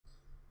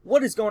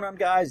What is going on,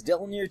 guys?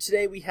 Dylan here.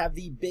 Today we have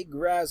the Big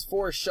Raz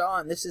for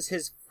Sean. This is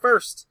his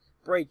first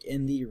break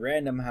in the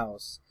Random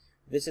House.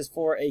 This is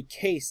for a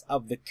case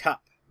of the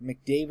Cup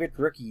McDavid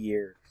Rookie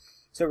Year.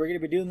 So we're going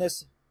to be doing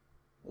this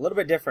a little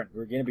bit different.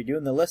 We're going to be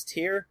doing the list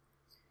here,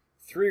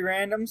 3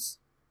 randoms,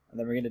 and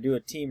then we're going to do a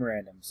team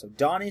random. So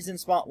Donnie's in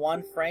spot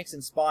 1, Frank's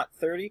in spot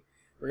 30.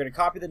 We're going to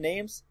copy the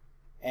names,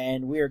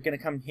 and we are going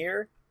to come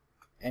here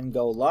and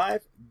go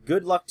live.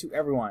 Good luck to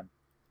everyone.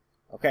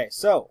 Okay,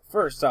 so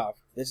first off,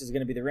 this is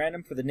going to be the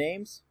random for the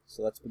names.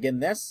 So let's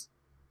begin this.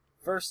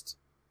 First,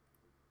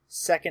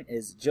 second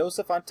is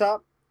Joseph on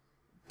top,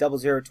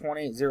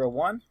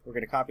 002001. We're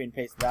going to copy and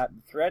paste that in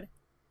the thread.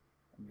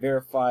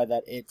 Verify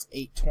that it's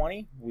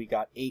 820. We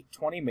got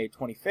 820, May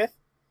 25th.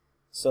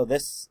 So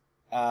this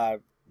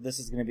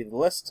is going to be the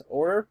list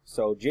order.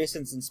 So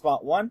Jason's in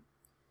spot 1.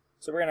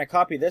 So we're going to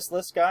copy this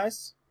list,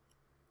 guys.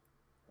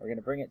 We're going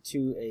to bring it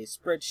to a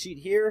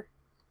spreadsheet here.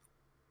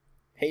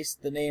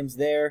 Paste the names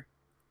there.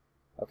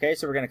 Okay,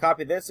 so we're going to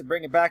copy this and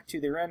bring it back to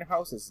the random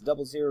house. It's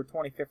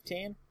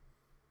 002015.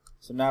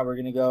 So now we're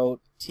going to go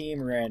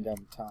team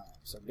random time.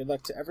 So good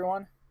luck to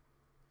everyone.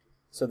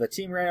 So the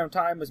team random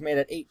time was made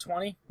at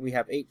 8:20. We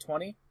have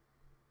 8:20.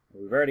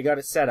 We've already got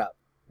it set up.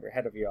 We're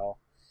ahead of y'all.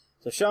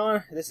 So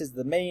Sean, this is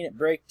the main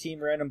break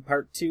team random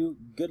part 2.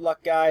 Good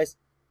luck, guys.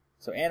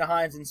 So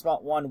Anaheim's in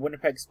spot 1,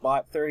 Winnipeg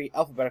spot 30,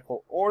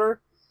 alphabetical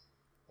order.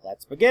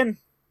 Let's begin.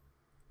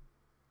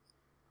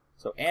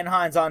 So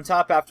Anaheim's on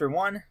top after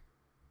 1.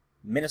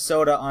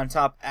 Minnesota on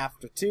top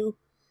after 2.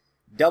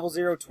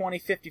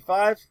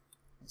 002055.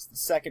 It's the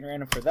second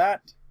random for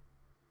that.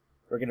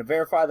 We're going to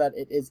verify that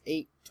it is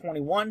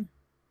 8:21.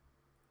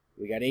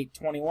 We got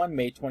 8:21,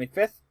 May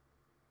 25th.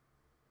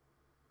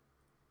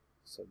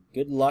 So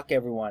good luck,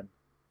 everyone.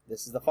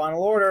 This is the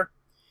final order.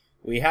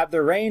 We have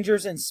the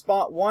Rangers in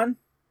spot 1.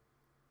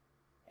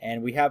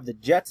 And we have the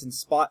Jets in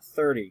spot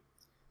 30.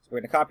 So we're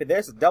going to copy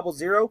this.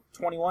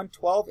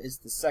 002112 is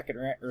the second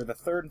or the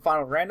third and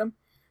final random.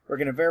 We're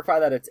going to verify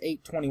that it's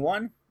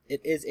 8:21.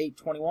 It is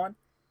 8:21.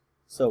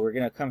 So we're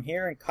going to come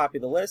here and copy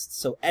the list.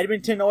 So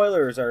Edmonton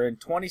Oilers are in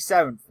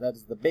 27th. That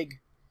is the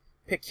big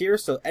pick here.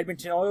 So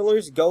Edmonton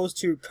Oilers goes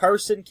to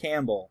Carson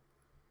Campbell.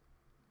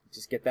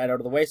 Just get that out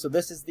of the way. So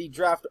this is the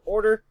draft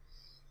order.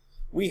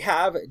 We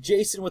have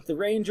Jason with the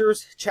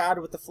Rangers, Chad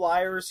with the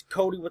Flyers,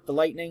 Cody with the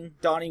Lightning,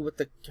 Donnie with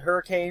the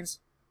Hurricanes,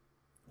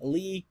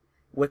 Lee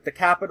with the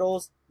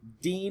Capitals,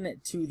 Dean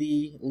to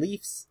the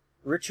Leafs,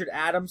 Richard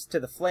Adams to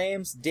the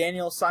Flames,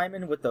 Daniel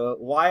Simon with the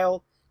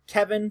Wild,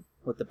 Kevin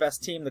with the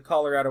best team, the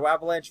Colorado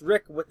Avalanche,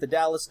 Rick with the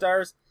Dallas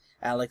Stars,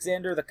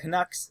 Alexander the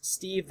Canucks,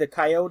 Steve the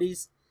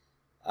Coyotes,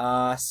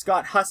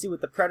 Scott Hussey with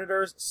the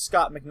Predators,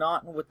 Scott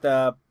McNaughton with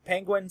the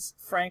Penguins,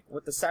 Frank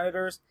with the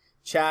Senators,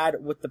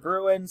 Chad with the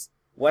Bruins,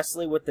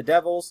 Wesley with the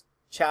Devils,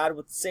 Chad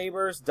with the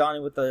Sabres,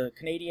 Donnie with the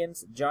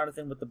Canadiens,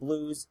 Jonathan with the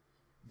Blues,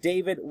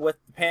 David with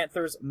the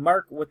Panthers,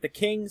 Mark with the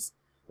Kings,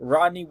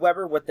 Rodney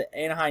Weber with the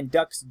Anaheim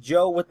Ducks,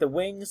 Joe with the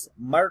Wings,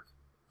 Mark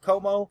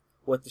Como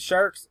with the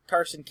Sharks,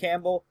 Carson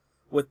Campbell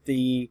with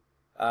the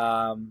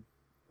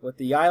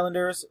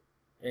Islanders,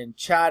 and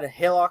Chad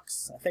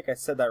Hillocks. I think I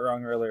said that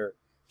wrong earlier.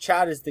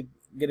 Chad is going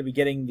to be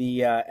getting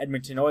the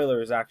Edmonton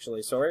Oilers,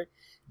 actually. Sorry.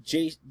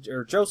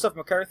 Joseph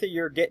McCarthy,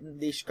 you're getting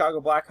the Chicago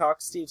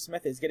Blackhawks. Steve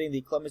Smith is getting the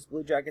Columbus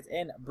Blue Jackets,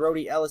 and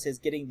Brody Ellis is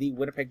getting the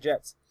Winnipeg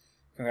Jets.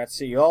 Congrats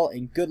to you all,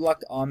 and good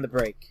luck on the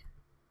break.